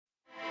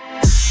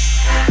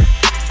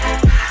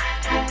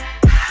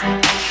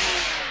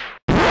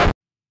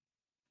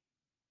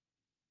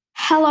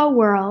Hello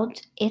world,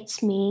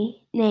 it's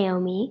me,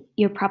 Naomi.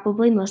 You're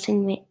probably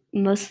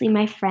mostly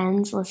my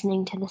friends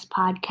listening to this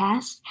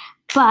podcast,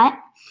 but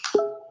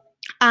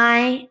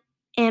I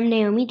am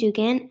Naomi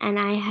Dugan and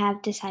I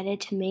have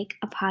decided to make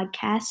a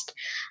podcast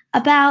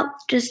about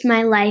just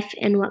my life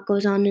and what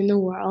goes on in the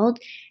world.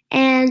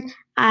 And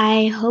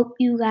I hope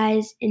you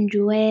guys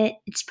enjoy it.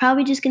 It's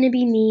probably just going to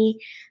be me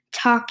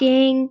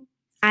talking.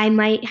 I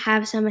might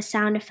have some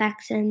sound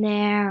effects in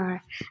there,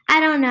 or I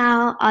don't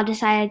know. I'll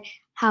decide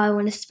how I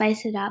want to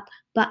spice it up.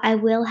 But I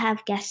will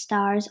have guest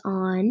stars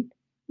on,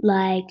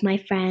 like my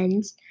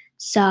friends.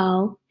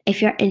 So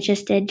if you're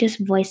interested,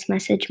 just voice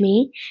message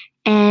me.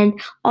 And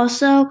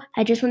also,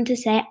 I just want to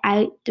say,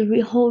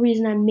 the whole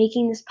reason I'm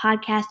making this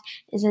podcast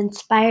is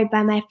inspired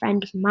by my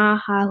friend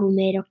Maha, who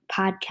made a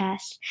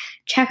podcast.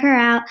 Check her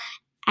out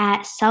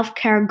at Self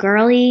Care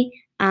Girly.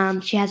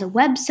 She has a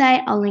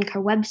website. I'll link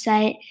her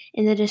website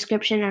in the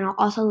description, and I'll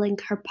also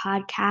link her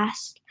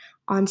podcast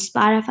on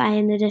Spotify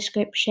in the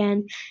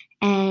description.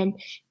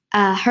 And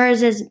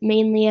hers is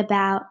mainly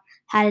about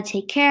how to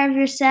take care of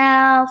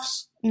yourself,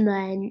 and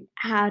then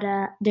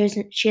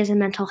she has a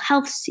mental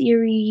health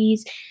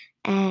series,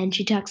 and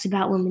she talks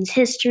about Women's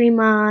History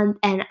Month,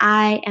 and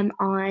I am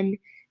on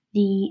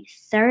the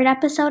 3rd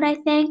episode, I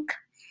think.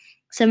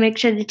 So make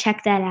sure to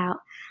check that out.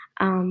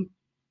 And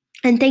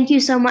thank you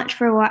so much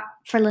for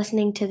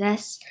listening to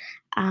this.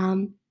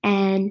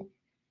 And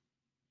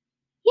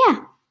yeah,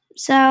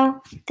 so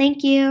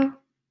thank you.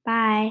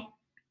 Bye.